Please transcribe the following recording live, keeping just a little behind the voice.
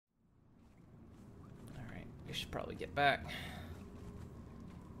We should probably get back.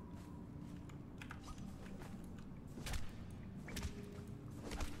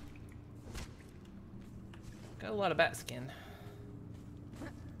 Got a lot of bat skin.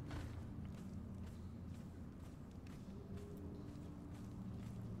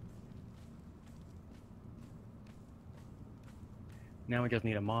 Now we just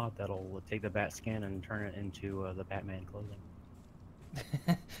need a mod that'll take the bat skin and turn it into the Batman clothing.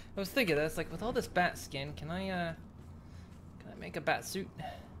 I was thinking that's like with all this bat skin, can I make a bat suit?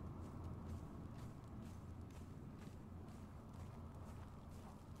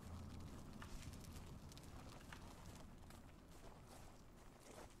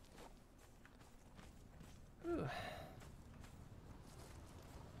 Ooh.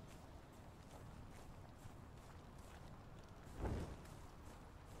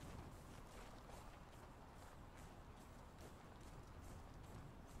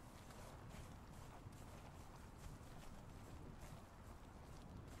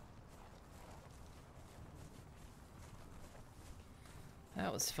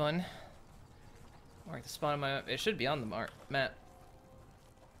 That was fun. Mark the spot on my map. It should be on the map.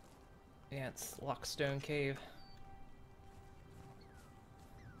 Yeah, it's Lockstone Cave.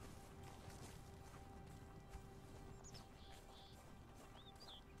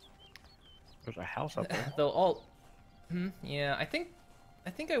 There's a house up there. They'll all. Yeah, I think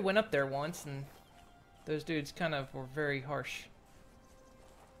I went up there once, and those dudes kind of were very harsh.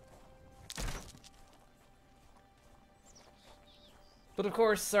 But of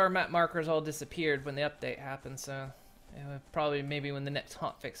course, our map markers all disappeared when the update happened, so probably maybe when the next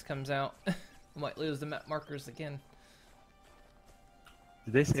hotfix comes out, we might lose the map markers again.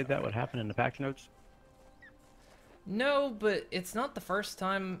 Did they say that would happen in the patch notes? No, but it's not the first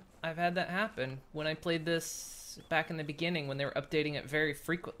time I've had that happen. When I played this back in the beginning, when they were updating it very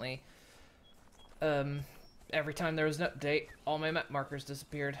frequently, every time there was an update, all my map markers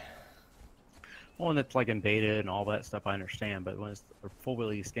disappeared. Well, and it's like in beta and all that stuff, I understand, but when it's a full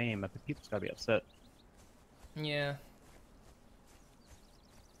release game, I think people's gotta be upset. Yeah.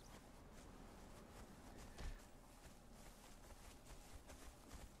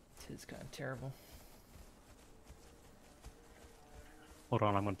 It's kind of terrible. Hold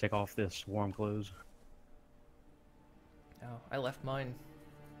on, I'm gonna take off this warm clothes. Oh, I left mine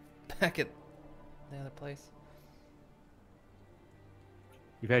back at the other place.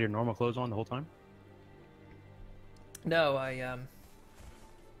 You've had your normal clothes on the whole time? No, I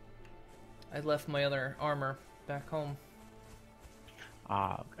left my other armor back home.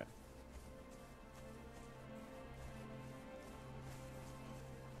 Ah, okay.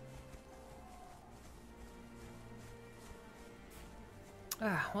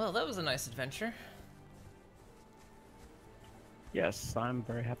 Ah, well, that was a nice adventure. Yes, I'm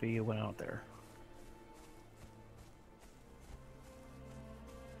very happy you went out there.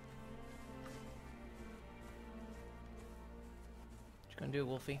 What you gonna do,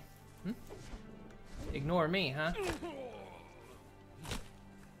 Wolfie? Ignore me, huh?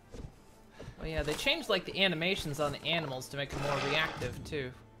 Oh yeah, they changed like the animations on the animals to make them more reactive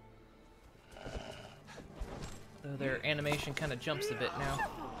too. Though their animation kind of jumps a bit now.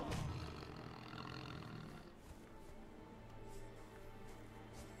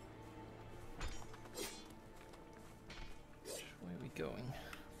 Which way are we going?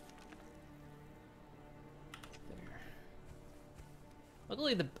 There.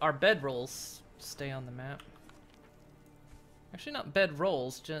 Luckily, our bedrolls stay on the map. Actually, not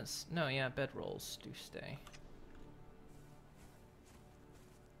bedrolls, just... No, yeah, bedrolls do stay.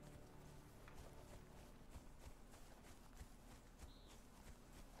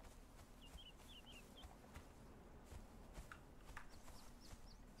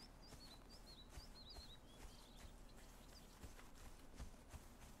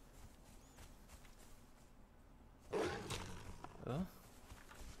 Oh.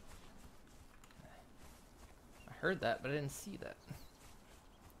 I heard that, but I didn't see that.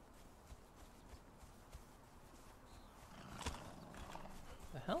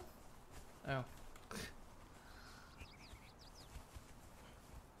 The hell? Oh.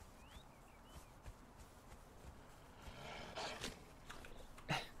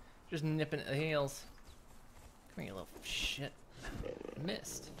 Just nipping at the heels. Come here, you little shit.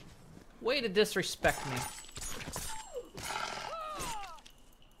 Missed. Way to disrespect me.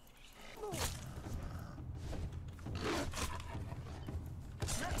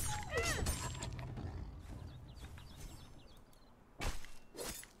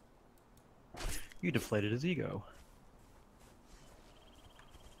 You deflated his ego.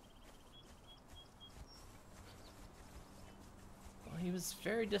 Well, he was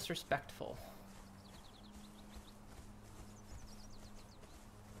very disrespectful.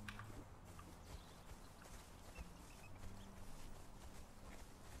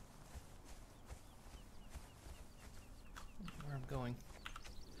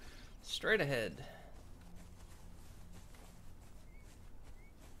 Straight ahead.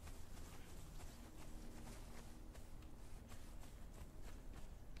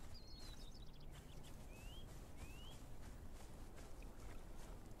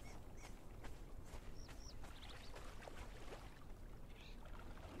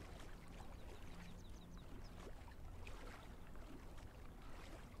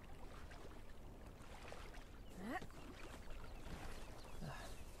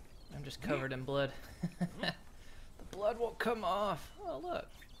 I'm just covered in blood. The blood won't come off. Oh, look.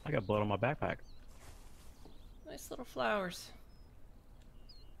 I got blood on my backpack. Nice little flowers.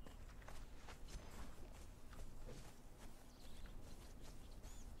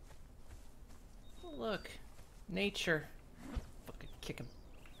 Oh, look. Nature. Fucking kick him.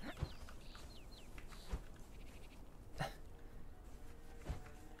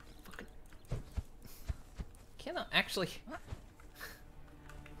 Fucking. Cannot actually.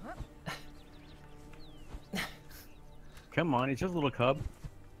 Come on, he's just a little cub.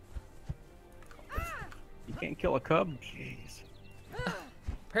 You can't kill a cub? Jeez.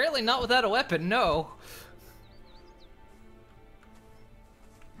 Apparently not without a weapon, no.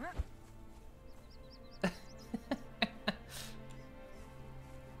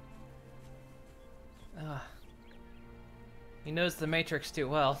 He knows the Matrix too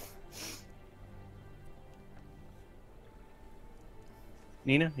well.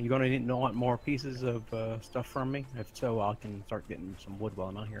 Nina, you gonna want more pieces of stuff from me? If so, I can start getting some wood while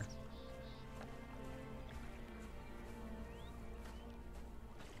I'm out here.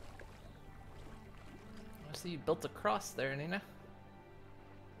 I see you built a cross there, Nina.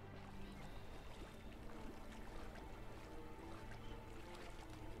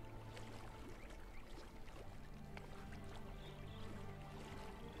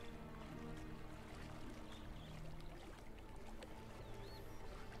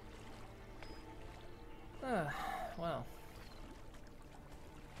 Well.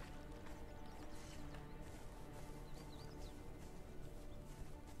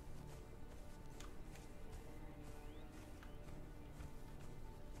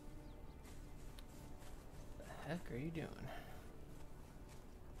 What the heck are you doing?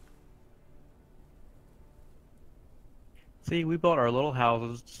 See, we built our little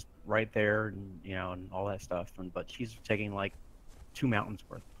houses right there, and you know, and all that stuff. And but she's taking like 2 mountains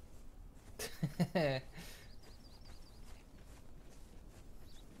worth.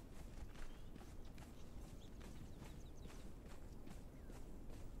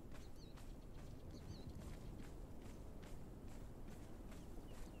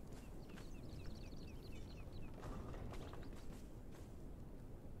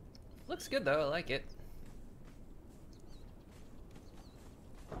 Looks good though, I like it.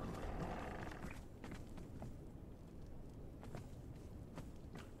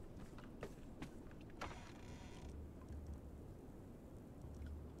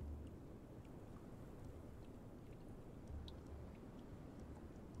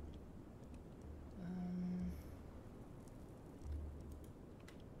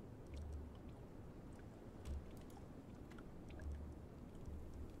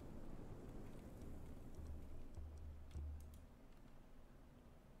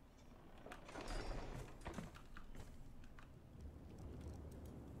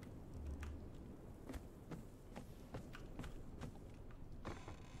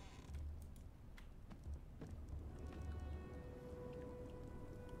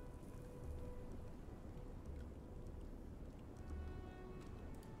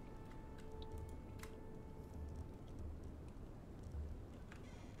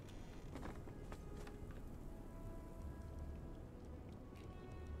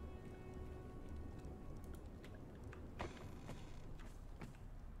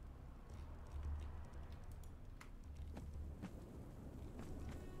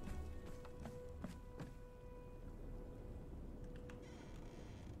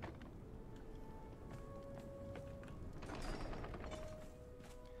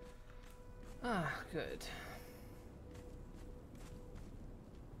 Ah, good.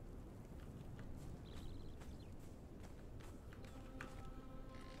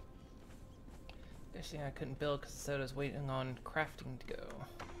 Guessing I couldn't build because I was waiting on crafting to go.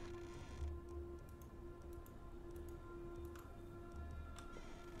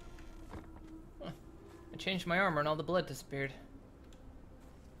 Huh. I changed my armor and all the blood disappeared.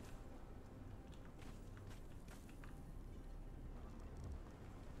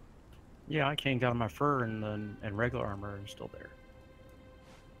 Yeah, I changed out of my fur, and regular armor is still there.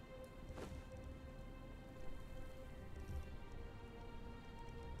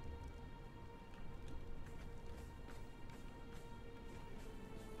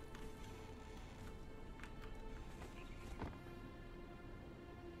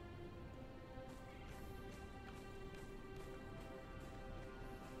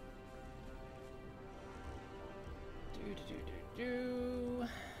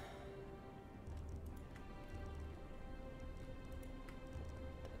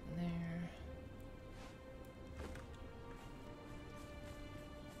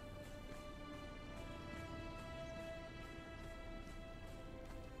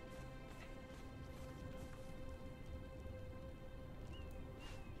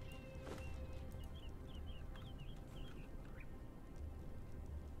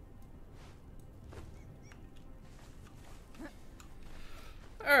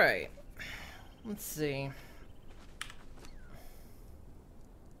 Alright. Let's see.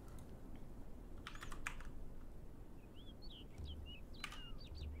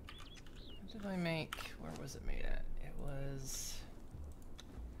 What did I make? Where was it made at? It was...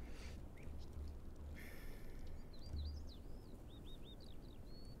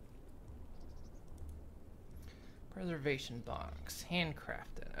 Preservation box.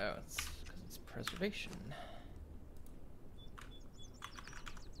 Handcrafted. Oh, it's because it's preservation.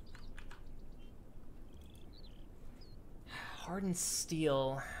 Hardened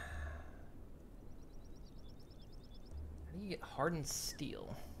steel. How do you get hardened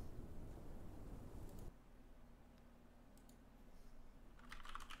steel?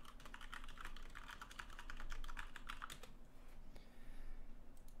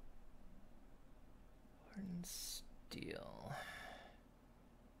 Hardened steel.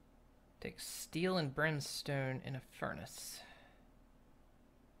 Take steel and brimstone in a furnace.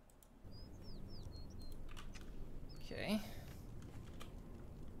 Okay.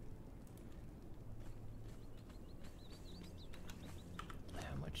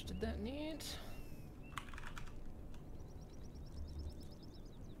 How much did that need?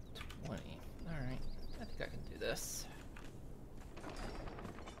 20. Alright. I think I can do this.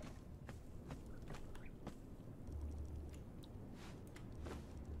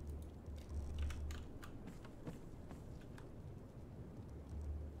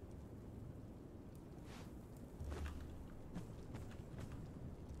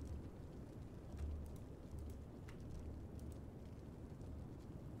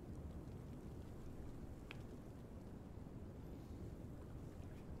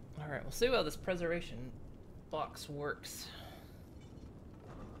 Alright, we'll see how this preservation box works.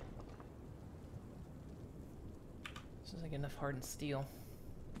 This is like enough hardened steel.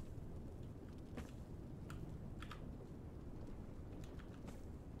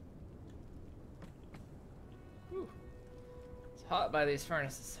 Whew. It's hot by these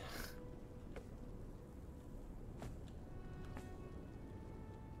furnaces.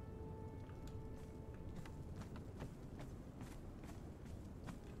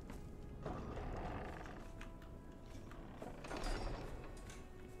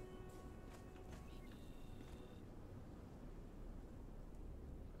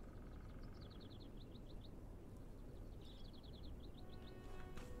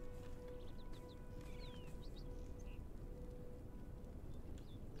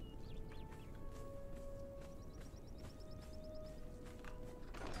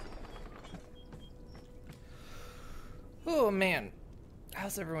 Oh man,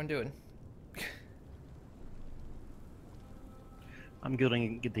 how's everyone doing? I'm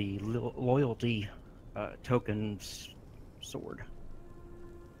getting the loyalty tokens sword.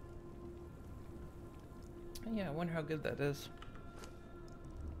 Yeah, I wonder how good that is.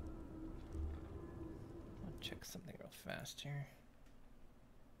 I'll check something real fast here.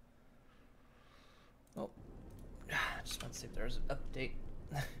 Oh, I just want to see if there's an update.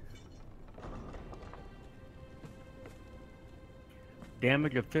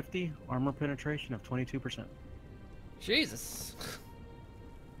 Damage of 50, armor penetration of 22%. Jesus.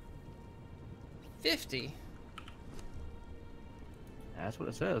 50? That's what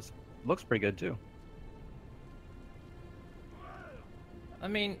it says. Looks pretty good too. I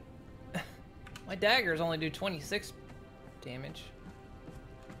mean, my daggers only do 26 damage.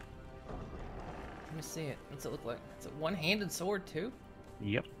 Let me see it. What's it look like? It's a one-handed sword too?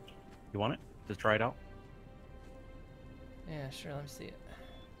 Yep. You want it? Just try it out. Yeah, sure, let me see it.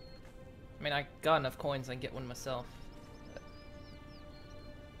 I mean, I got enough coins, I can get one myself.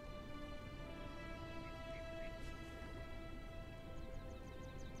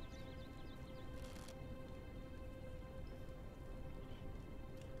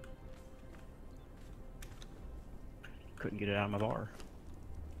 Couldn't get it out of my bar.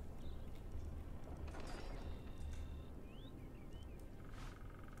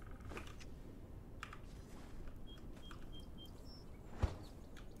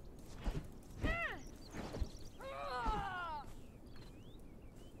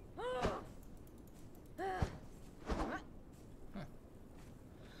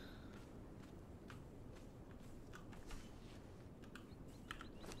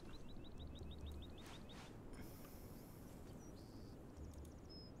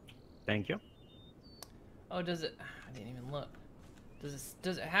 Thank you. Oh, does it? I didn't even look.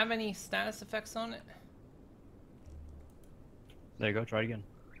 Does it have any status effects on it? There you go. Try it again.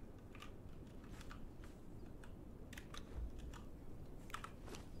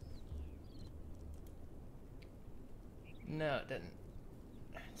 No, it didn't.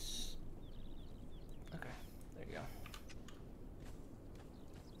 Okay, there you go.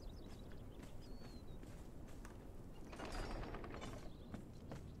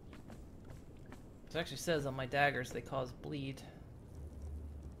 It actually says on my daggers they cause bleed.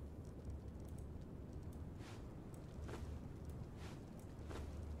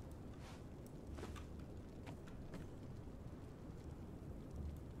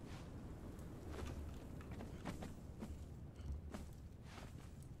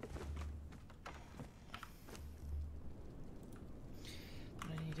 I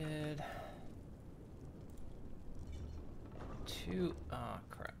needed 2. Ah,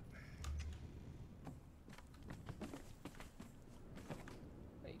 crap.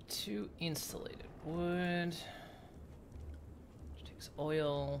 2 insulated wood. Which takes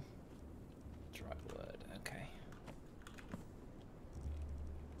oil. Dry wood. Okay.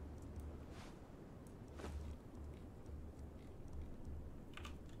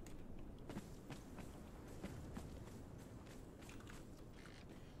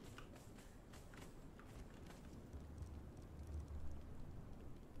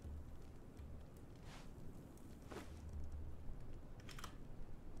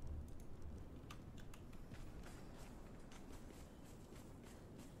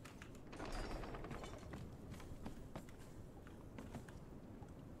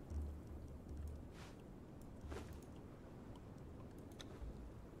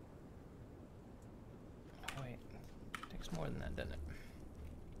 More than that, doesn't it?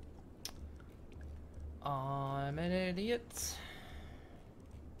 I'm an idiot.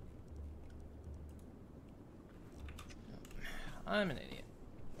 I'm an idiot.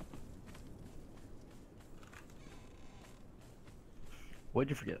 What'd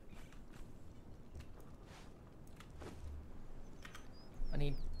you forget? I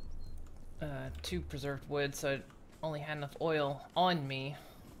need 2 preserved wood, so I only had enough oil on me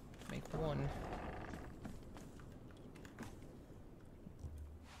to make 1.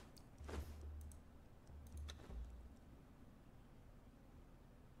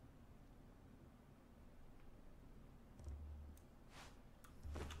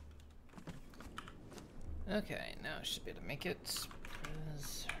 Okay, now I should be able to make it.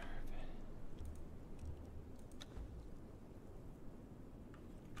 Preserve.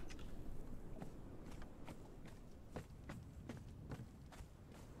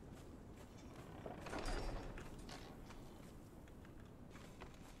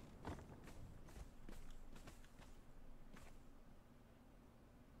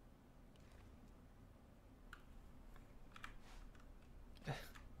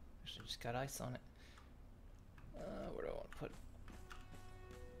 Actually, just got ice on it. Where do I want to put?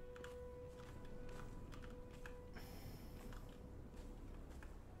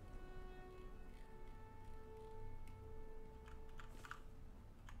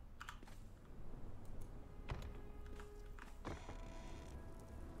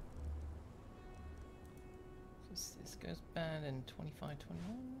 This goes bad in 25,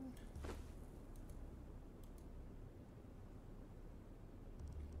 21.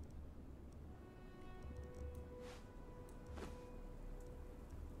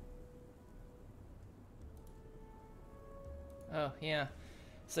 Oh, yeah.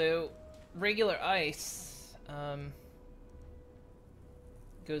 So, regular ice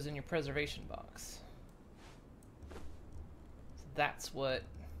goes in your preservation box. So that's what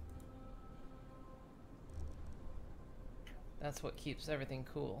keeps everything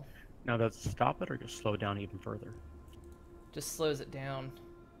cool. Now, does it stop it or just slow down even further? Just slows it down.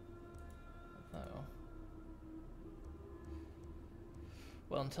 Oh.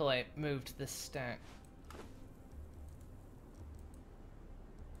 Well, until I moved this stack.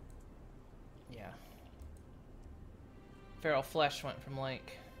 Yeah. Feral flesh went from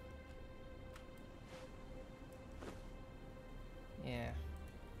like... Yeah.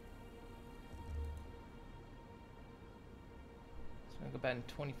 So I'm gonna go back in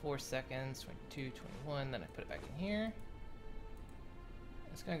 24 seconds, 22, 21, then I put it back in here.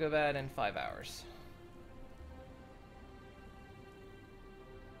 It's gonna go bad in 5 hours.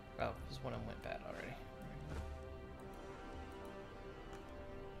 Oh, because one of them went bad already.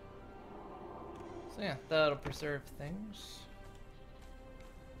 So yeah, that'll preserve things.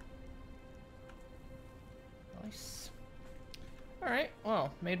 Nice. Alright,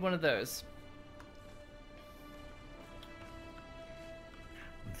 well, made one of those.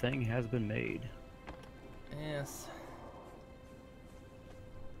 The thing has been made. Yes.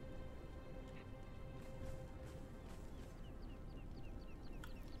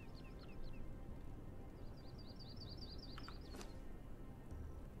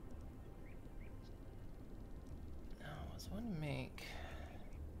 Now, I was wanting to make...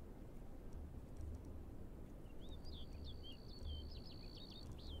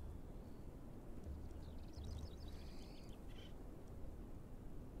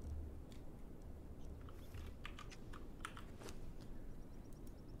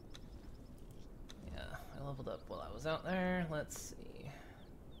 was out there. Let's see.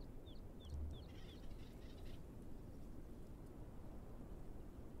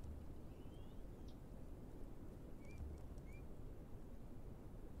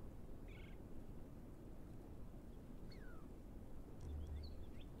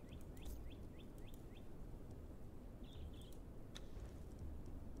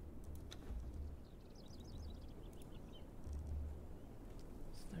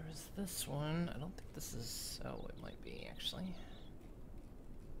 There is this one. I don't think this is... Oh, it might be, actually.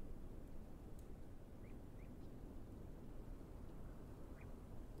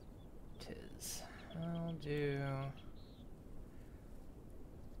 Tis. I'll do...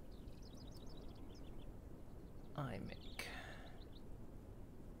 I make.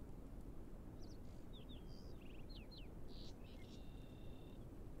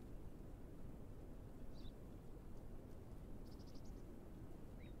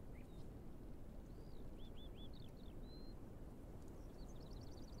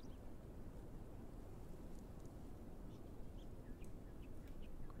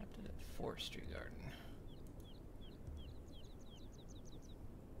 Forestry garden.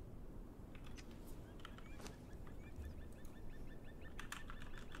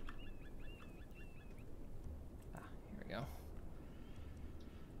 Ah, here we go.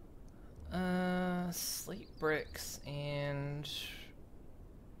 Slate bricks and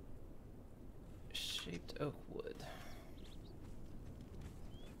shaped oak wood.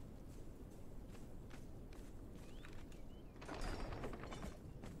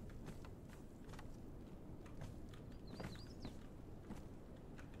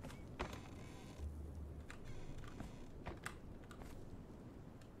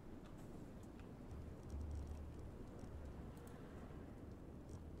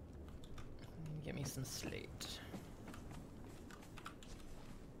 Get me some slate.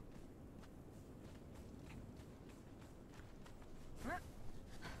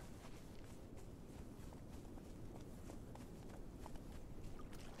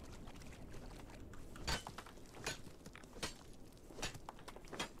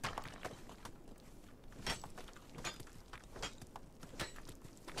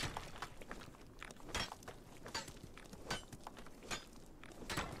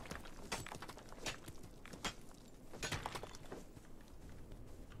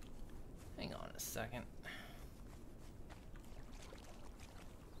 Second.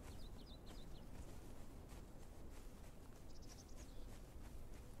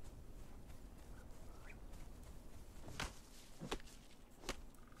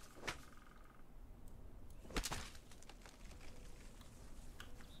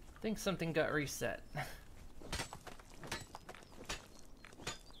 I think something got reset.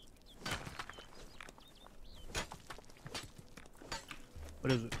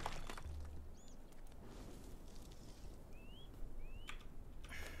 What is it?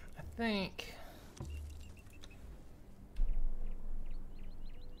 I think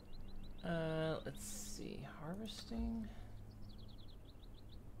let's see, harvesting.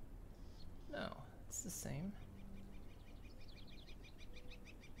 No, it's the same.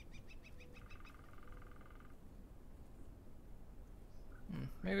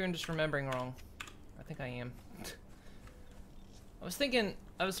 Maybe I'm just remembering wrong. I think I am. I was thinking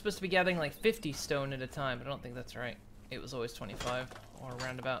I was supposed to be gathering like 50 stone at a time, but I don't think that's right. It was always 25 or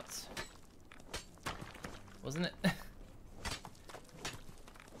roundabouts. Wasn't it?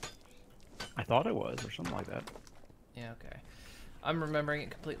 I thought it was, or something like that. Yeah, okay. I'm remembering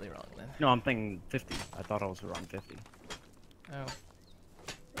it completely wrong then. No, I'm thinking 50. I thought I was around 50. Oh.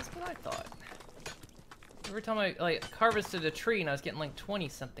 That's what I thought. Every time I, like, harvested a tree and I was getting like 20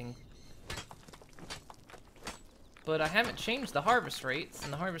 something. But I haven't changed the harvest rates,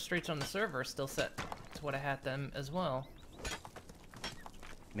 and the harvest rates on the server are still set to what I had them as well.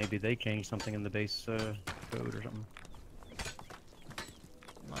 Maybe they changed something in the base code or something.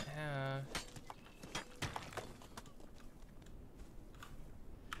 Might have.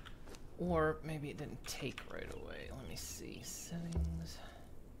 Or maybe it didn't take right away. Let me see. Settings.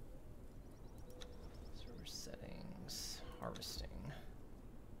 Server settings. Harvesting.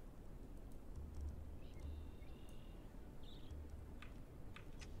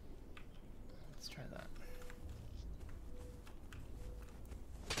 Let's try that.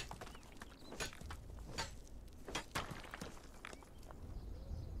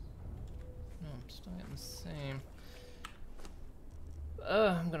 No, I'm still getting the same.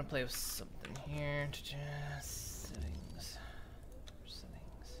 I'm gonna play with something here. Settings.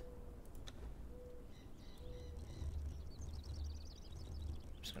 Settings.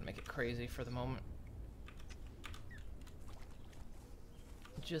 I'm just gonna make it crazy for the moment.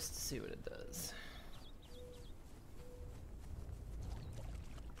 Just to see what it does.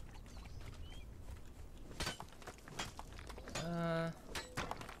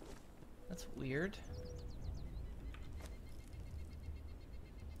 weird.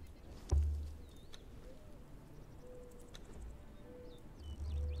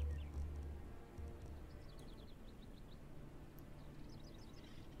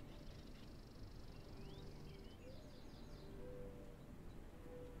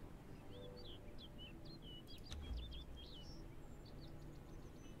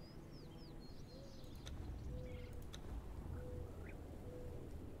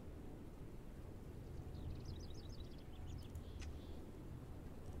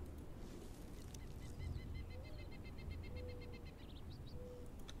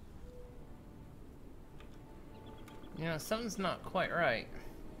 You know, something's not quite right.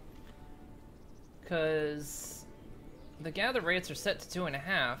 Because the gather rates are set to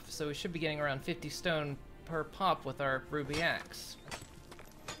 2.5, so we should be getting around 50 stone per pop with our ruby axe.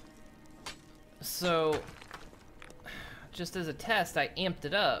 So, just as a test, I amped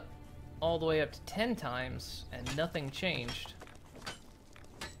it up all the way up to 10 times, and nothing changed.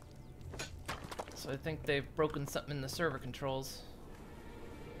 So I think they've broken something in the server controls.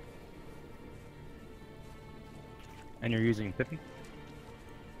 And you're using Pippi?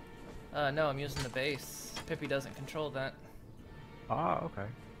 No, I'm using the base. Pippi doesn't control that. Ah, okay.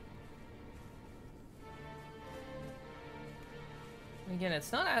 Again,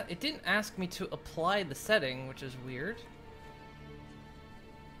 it's not. It didn't ask me to apply the setting, which is weird.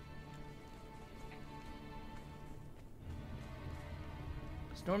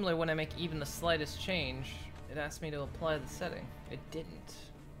 Because normally when I make even the slightest change, it asks me to apply the setting. It didn't.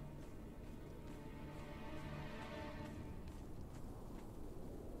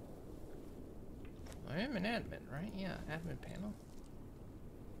 I am an admin, right? Yeah, admin panel.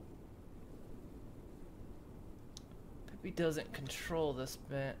 Pippi doesn't control this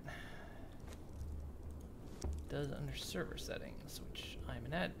bit. It does under server settings, which I'm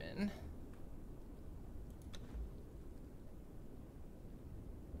an admin.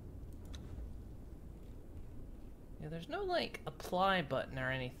 Yeah, there's no, like, apply button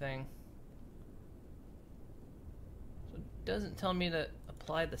or anything. So it doesn't tell me to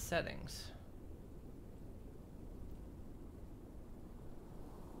apply the settings.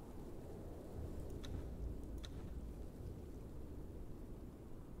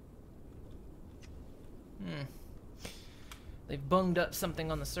 They've bunged up something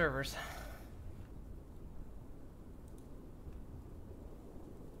on the servers.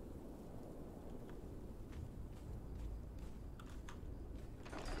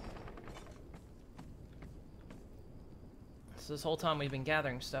 So this whole time we've been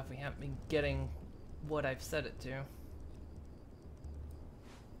gathering stuff, we haven't been getting what I've set it to.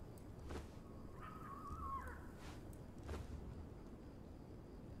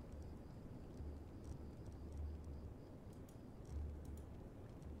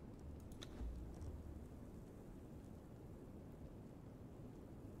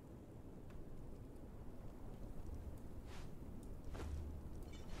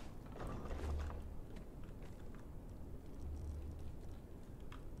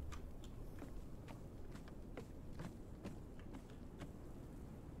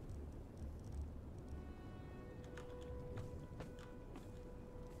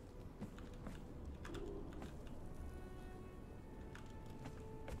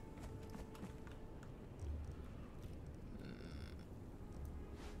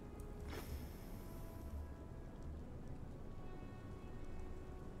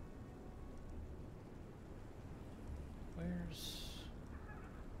 Where's...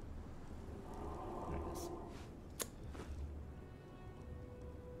 There it is.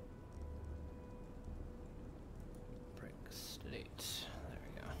 Break state. There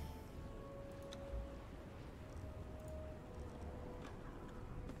we go.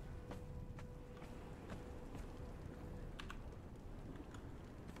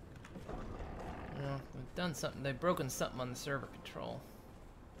 Well, we've done something. They've broken something on the server control.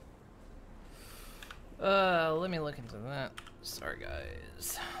 Let me look into that. Sorry,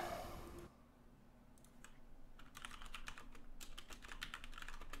 guys.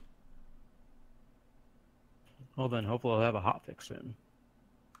 Well then, hopefully I'll have a hotfix soon.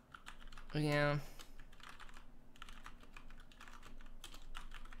 Yeah.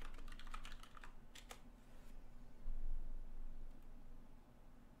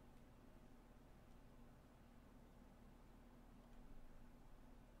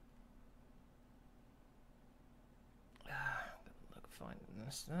 Look, finding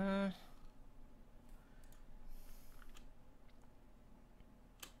this.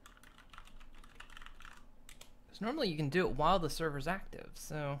 Normally you can do it while the server's active,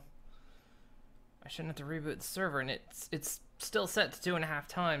 so I shouldn't have to reboot the server, and it's still set to 2.5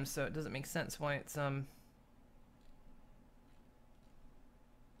 times, so it doesn't make sense why it's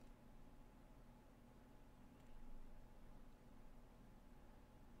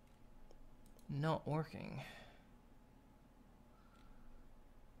not working.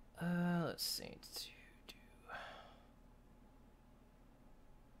 Let's see.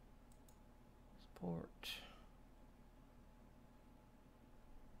 Support.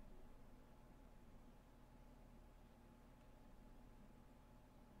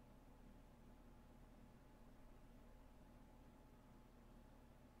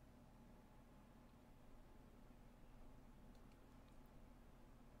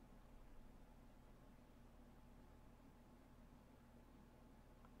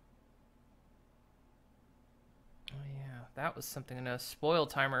 That was something to know. Spoil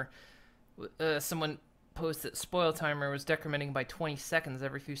timer. Someone posted that spoil timer was decrementing by 20 seconds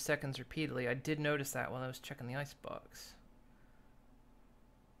every few seconds repeatedly. I did notice that while I was checking the icebox.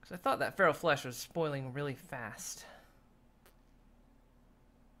 Because I thought that feral flesh was spoiling really fast.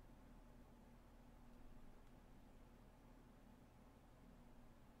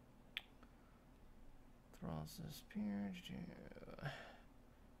 Thralls disappeared.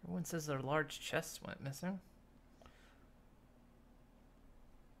 Everyone says their large chests went missing.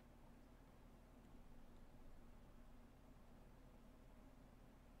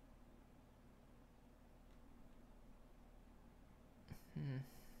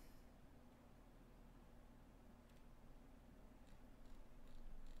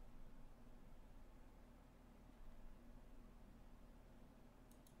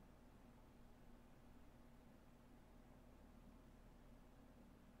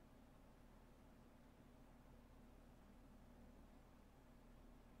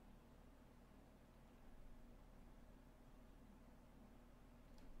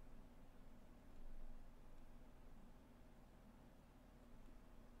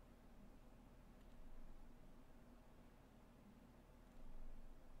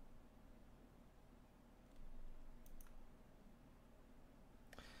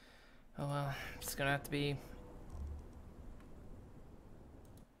 Oh well, it's gonna have to be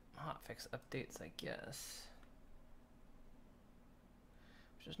hotfix updates, I guess.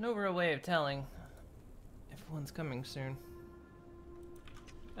 There's no real way of telling if one's coming soon.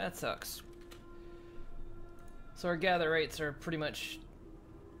 That sucks. So our gather rates are pretty much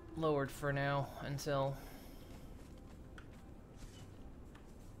lowered for now until...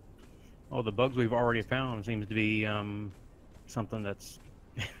 Well, the bugs we've already found seems to be something that's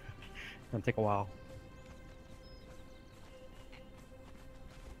gonna take a while.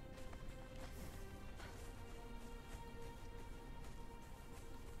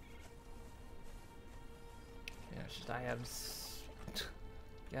 Yeah, it's just items.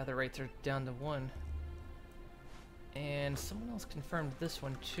 Gather rates are down to 1. And someone else confirmed this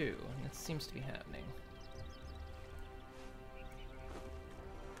one too, and it seems to be happening.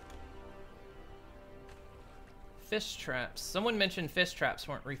 Fish traps. Someone mentioned fish traps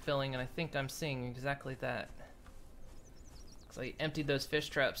weren't refilling, and I think I'm seeing exactly that. Because I emptied those fish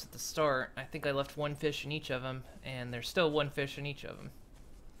traps at the start. I think I left 1 fish in each of them, and there's still 1 fish in each of them.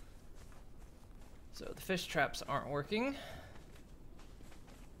 So the fish traps aren't working.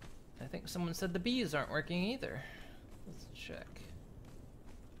 I think someone said the bees aren't working either. Let's check.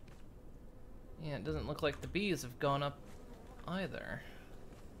 Yeah, it doesn't look like the bees have gone up either.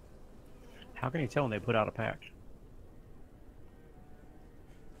 How can you tell when they put out a patch?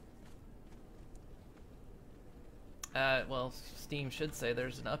 Well, Steam should say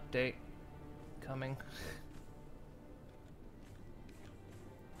there's an update coming.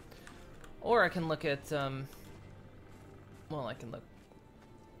 Or I can look at, well, I can look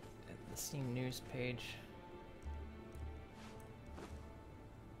at the Steam news page.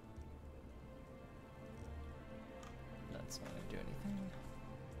 That's not gonna do anything.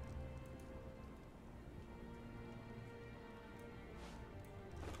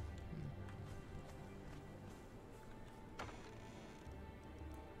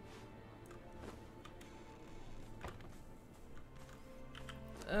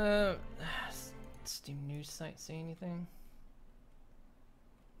 Steam news site say anything?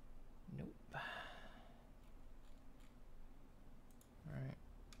 Nope. Alright.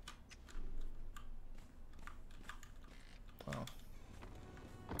 Well.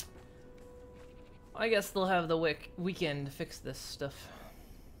 I guess they'll have the weekend to fix this stuff.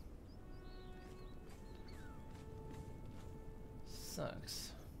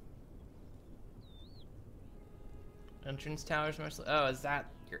 Sucks. Entrance towers mostly. Oh, is that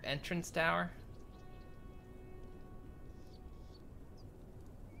your entrance tower?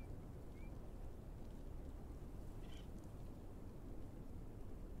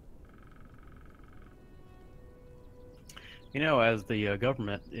 You know, as the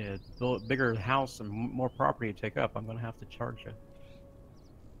government build bigger house and more property to take up, I'm gonna have to charge you.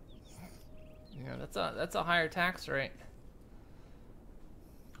 You know, that's a higher tax rate.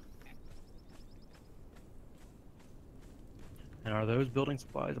 And are those building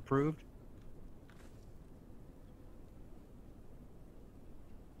supplies approved?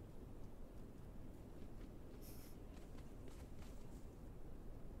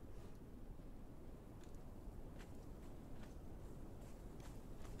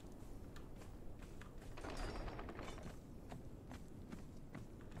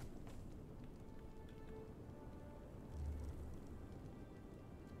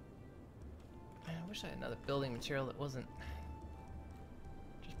 Man, I wish I had another building material that wasn't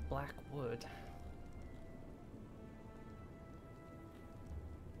just black wood.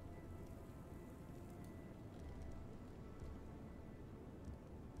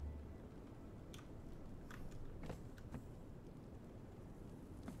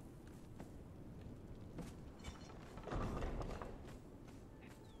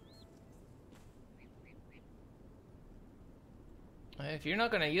 If you're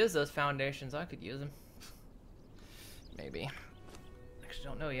not gonna use those foundations, I could use them. Maybe. Actually,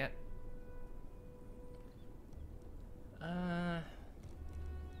 don't know yet.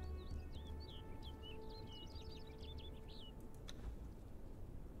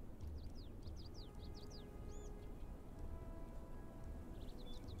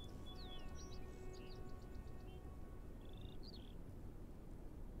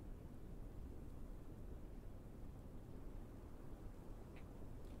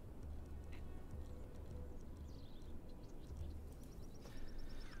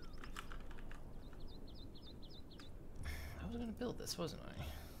 I was gonna build this, wasn't I?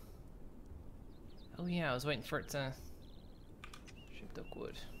 Oh yeah, I was waiting for it to shift oak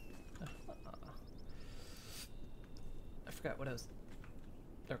wood. I forgot what I was.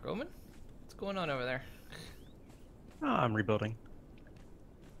 Dark Omen? What's going on over there? Oh, I'm rebuilding.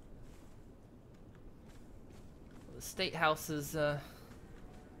 Well, the state house is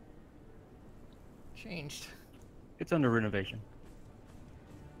changed. It's under renovation.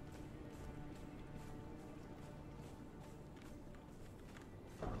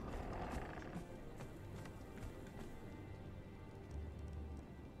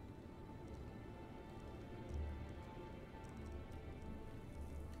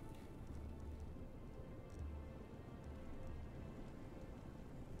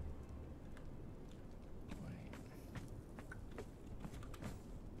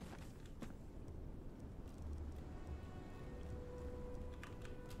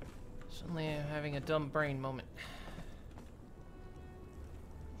 Suddenly I'm having a dumb brain moment.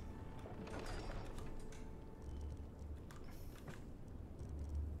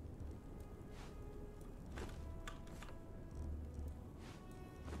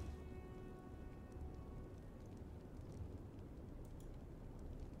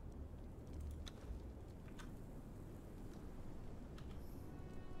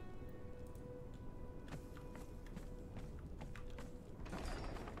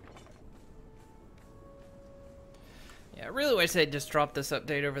 Yeah, I really wish they'd just drop this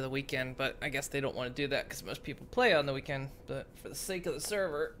update over the weekend, but I guess they don't want to do that because most people play on the weekend. But for the sake of the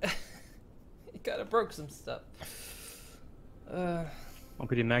server, it kind of broke some stuff. Well,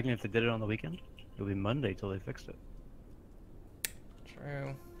 could you imagine if they did it on the weekend? It would be Monday till they fixed it.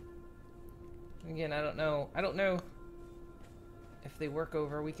 True. Again, I don't know. I don't know if they work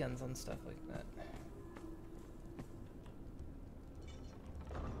over weekends on stuff like that. There.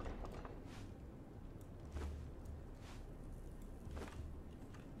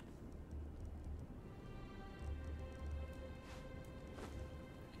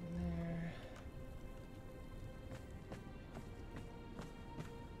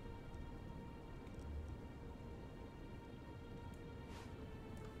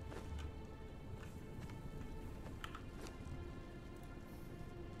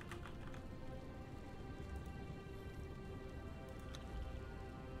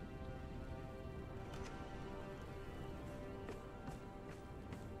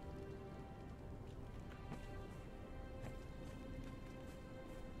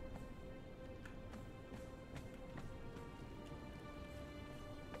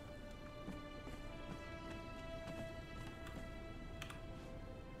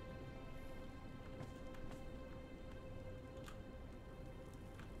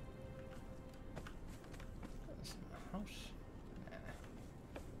 That's my house. Nah.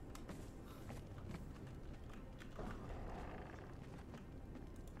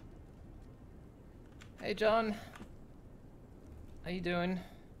 Hey, John. How you doing?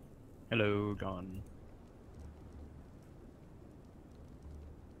 Hello, gone.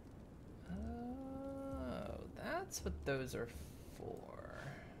 That's what those are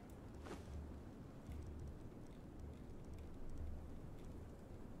for.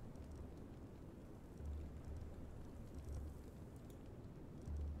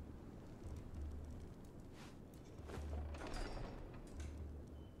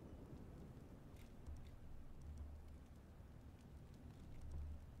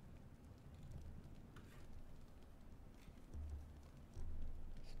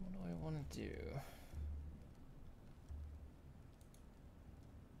 So what do I want to do?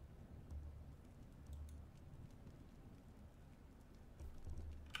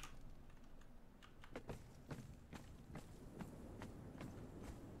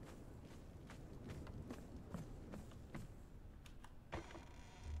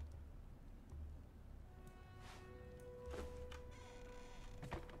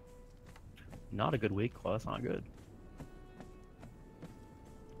 Not a good week. Well, that's not good.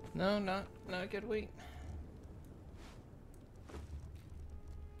 No, not a good week.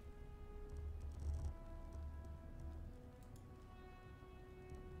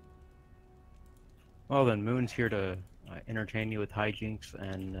 Well, then Moon's here to entertain you with hijinks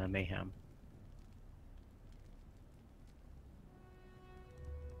and mayhem.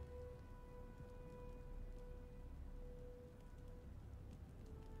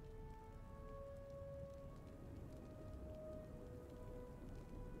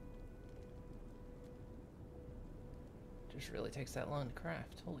 Just really takes that long to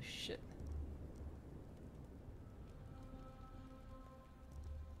craft. Holy shit.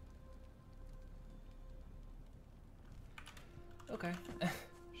 Okay.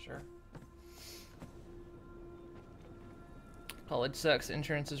 Sure. College sucks,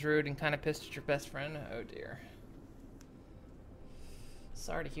 insurance is rude, and kind of pissed at your best friend. Oh dear.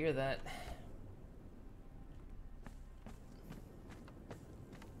 Sorry to hear that.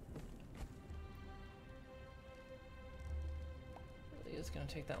 Really is gonna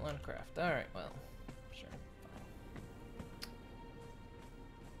take that long to craft. Alright, well, sure.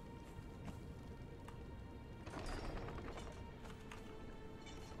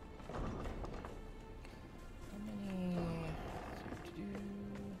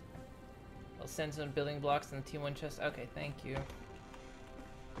 I'll send some building blocks in the T1 chest. Okay, thank you.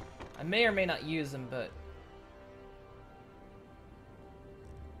 I may or may not use them, but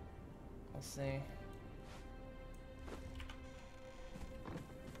we'll see.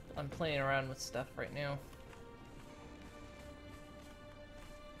 I'm playing around with stuff right now.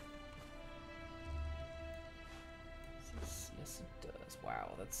 Yes, it does.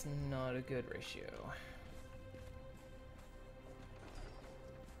 Wow, that's not a good ratio.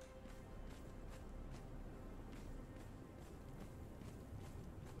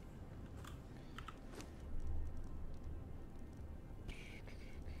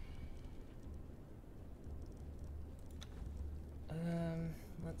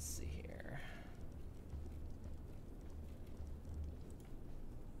 Let's see here.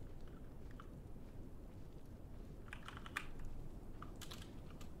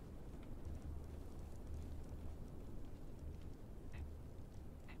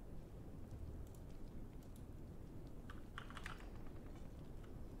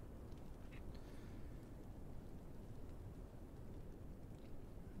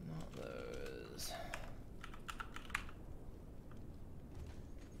 Not those.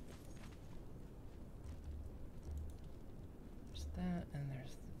 That and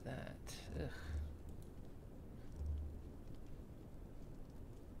there's that. Ugh.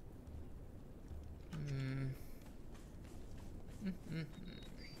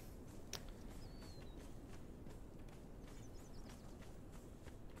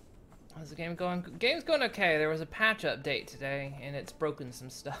 How's the game going? Game's going okay. There was a patch update today, and it's broken some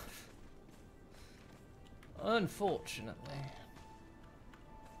stuff. Unfortunately.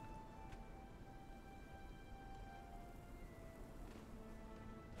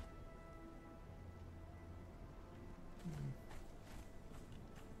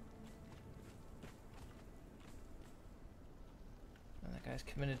 That guy's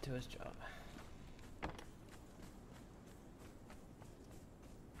committed to his job. I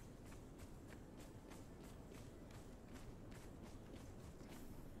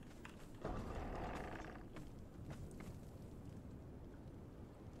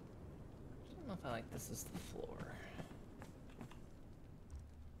don't know if I like this as the floor.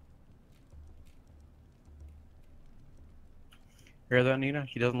 Hear that, Nina?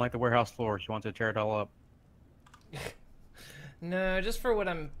 She doesn't like the warehouse floor. She wants to tear it all up. No, just for what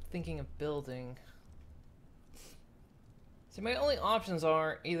I'm thinking of building. See, my only options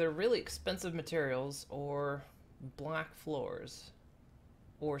are either really expensive materials or black floors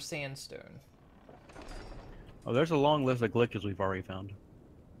or sandstone. Oh, there's a long list of glitches we've already found.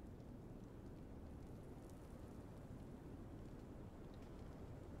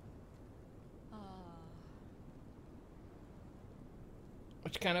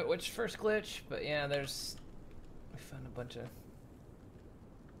 Which first glitch? But yeah, we found a bunch of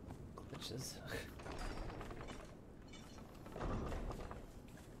glitches.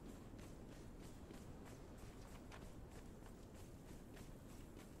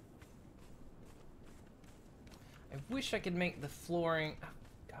 I wish I could make the flooring. Oh,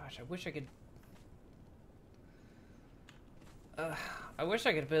 gosh, I wish I could. I wish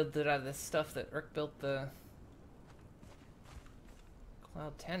I could build it out of this stuff that Rick built the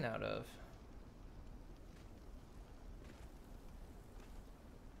Cloud 10 out of.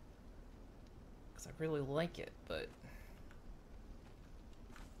 Because I really like it, but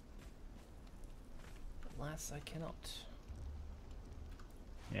alas, I cannot.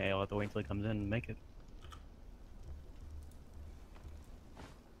 Yeah, you'll have to wait until he comes in and make it.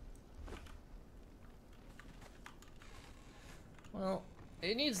 Well,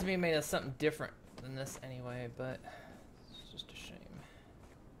 it needs to be made of something different than this anyway, but it's just a shame.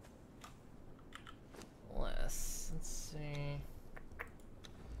 Let's see.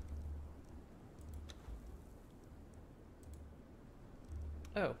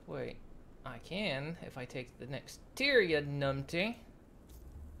 Oh, wait. I can if I take the next tier, you numpty.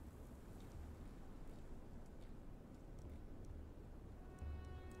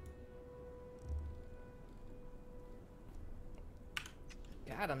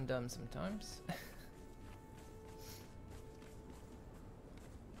 God, I'm dumb sometimes.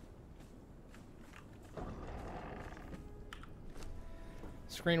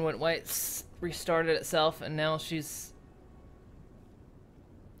 Screen went white, restarted itself, and now she's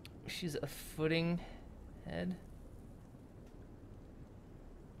a footing head.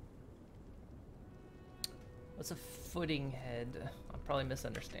 What's a footing head? I'm probably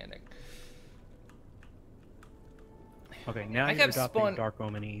misunderstanding. Okay, now I you're kept adopting Dark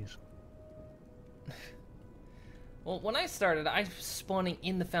Omenese. Well, when I started, I was spawning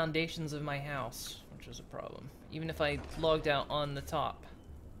in the foundations of my house, which was a problem. Even if I logged out on the top.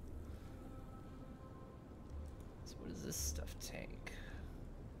 So what does this stuff take?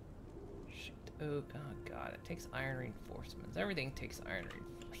 Shit. Oh, God. It takes iron reinforcements. Everything takes iron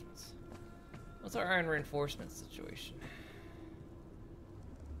reinforcements. What's our iron reinforcement situation?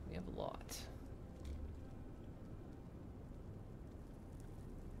 We have a lot.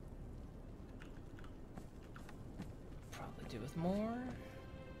 Probably do with more.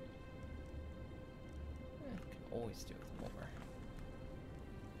 Can always do with more.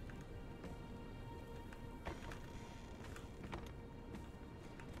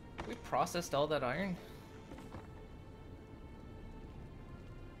 We processed all that iron.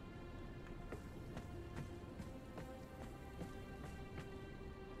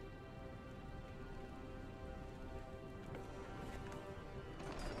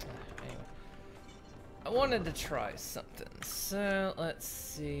 I wanted to try something, so let's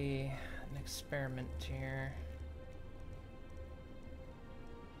see an experiment here.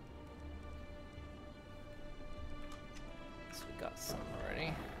 So we got some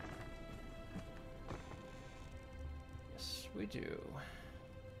already. Yes, we do.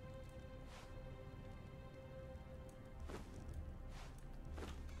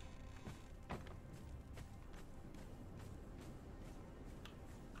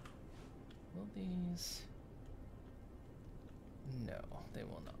 Will these? No, they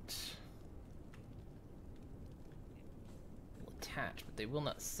will not. Will attach, but they will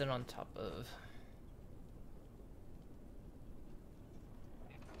not sit on top of.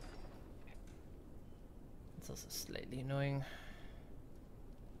 It's also slightly annoying.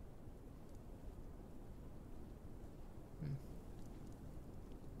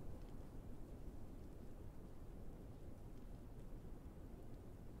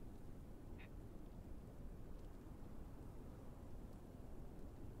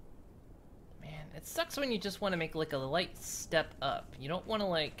 It sucks when you just want to make like a light step up. You don't want to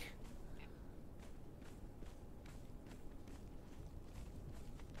like...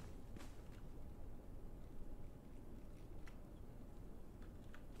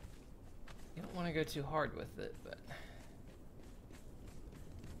 You don't want to go too hard with it, but...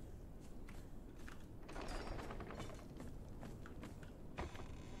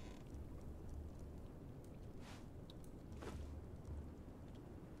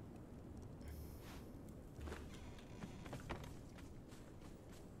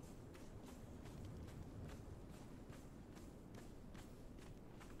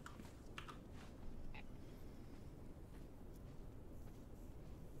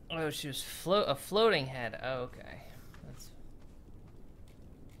 Oh, she was a floating head. Oh, okay. That's.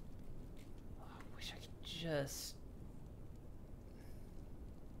 Oh, I wish I could just.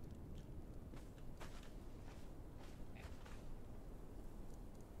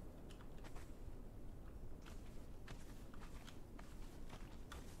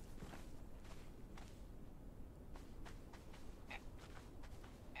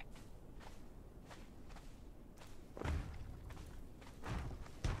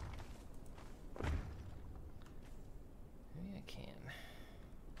 Maybe I can.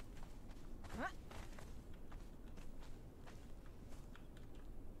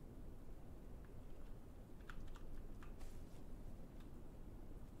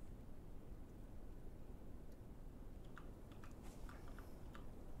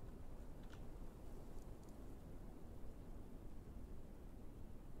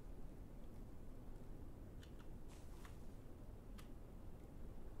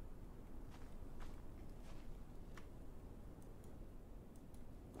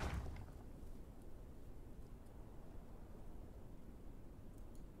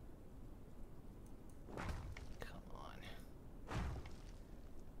 Come on.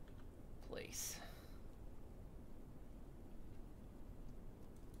 Place.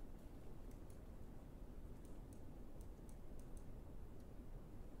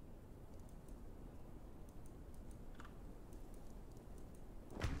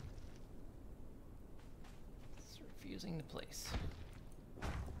 It's refusing to place.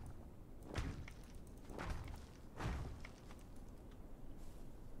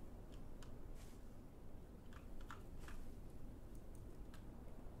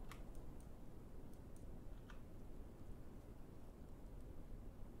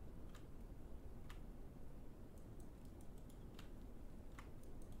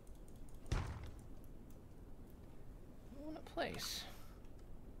 I want to place.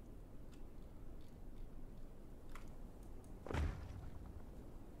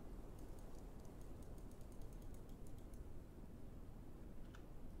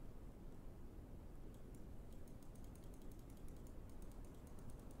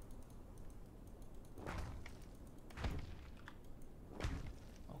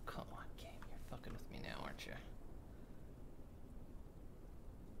 Oh, come on, game. You're fucking with me now, aren't you?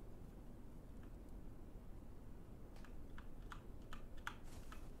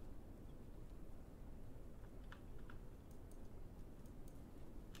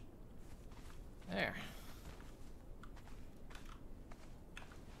 There.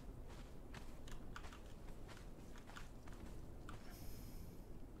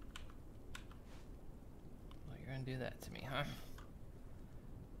 Well, you're gonna do that to me, huh?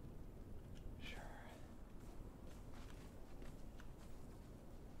 Sure.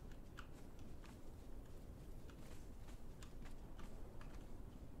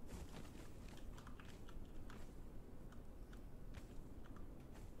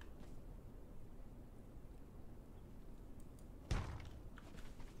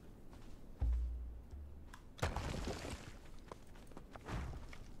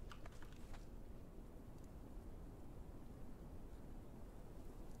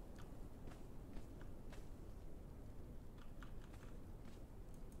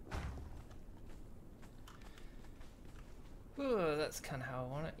 Ooh, that's kind of how I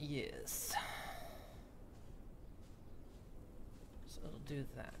want it. Yes. So it'll do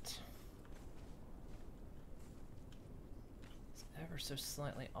that. It's ever so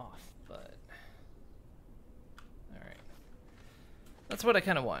slightly off, but... Alright. That's what I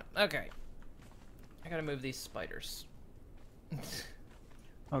kind of want. Okay. I gotta move these spiders.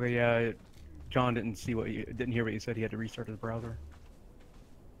 Okay, yeah. John didn't hear what you said. He had to restart his browser.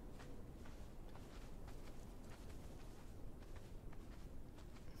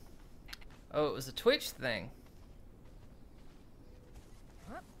 Oh, it was a Twitch thing.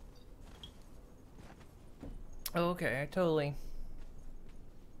 Oh, okay,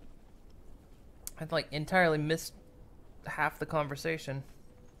 I'd like entirely missed half the conversation.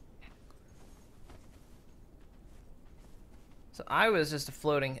 So I was just a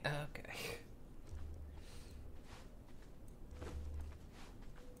floating... Okay.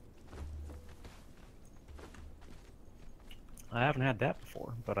 I haven't had that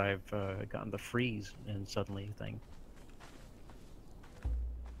before, but I've gotten the freeze and suddenly thing.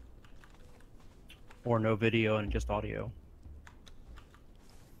 Or no video and just audio.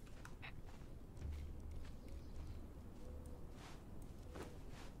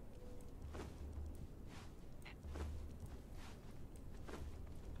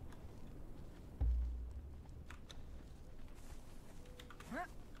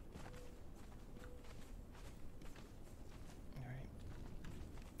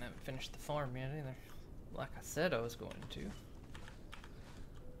 haven't finished the farm yet either. Like I said I was going to.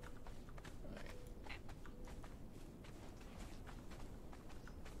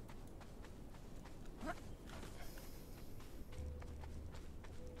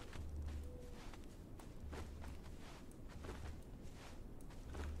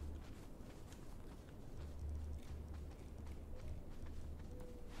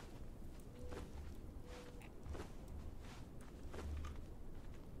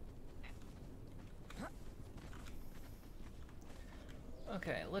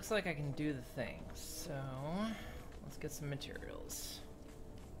 Okay, it looks like I can do the thing, so let's get some materials.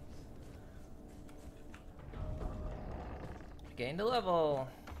 Gained a level!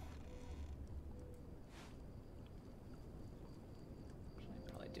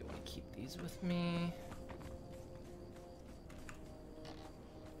 I probably do want to keep these with me.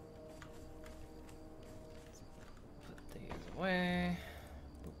 Put these away.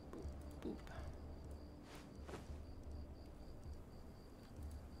 Boop, boop, boop.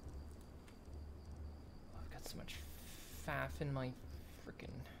 So much faff in my frickin'.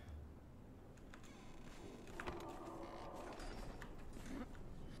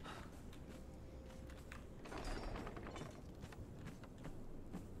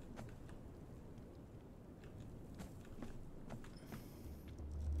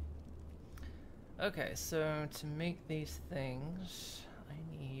 Okay, so to make these things, I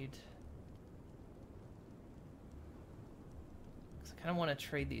need. Because I kind of want to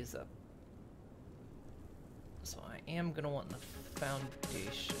trade these up. So I am gonna want the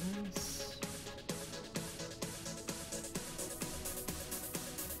foundations.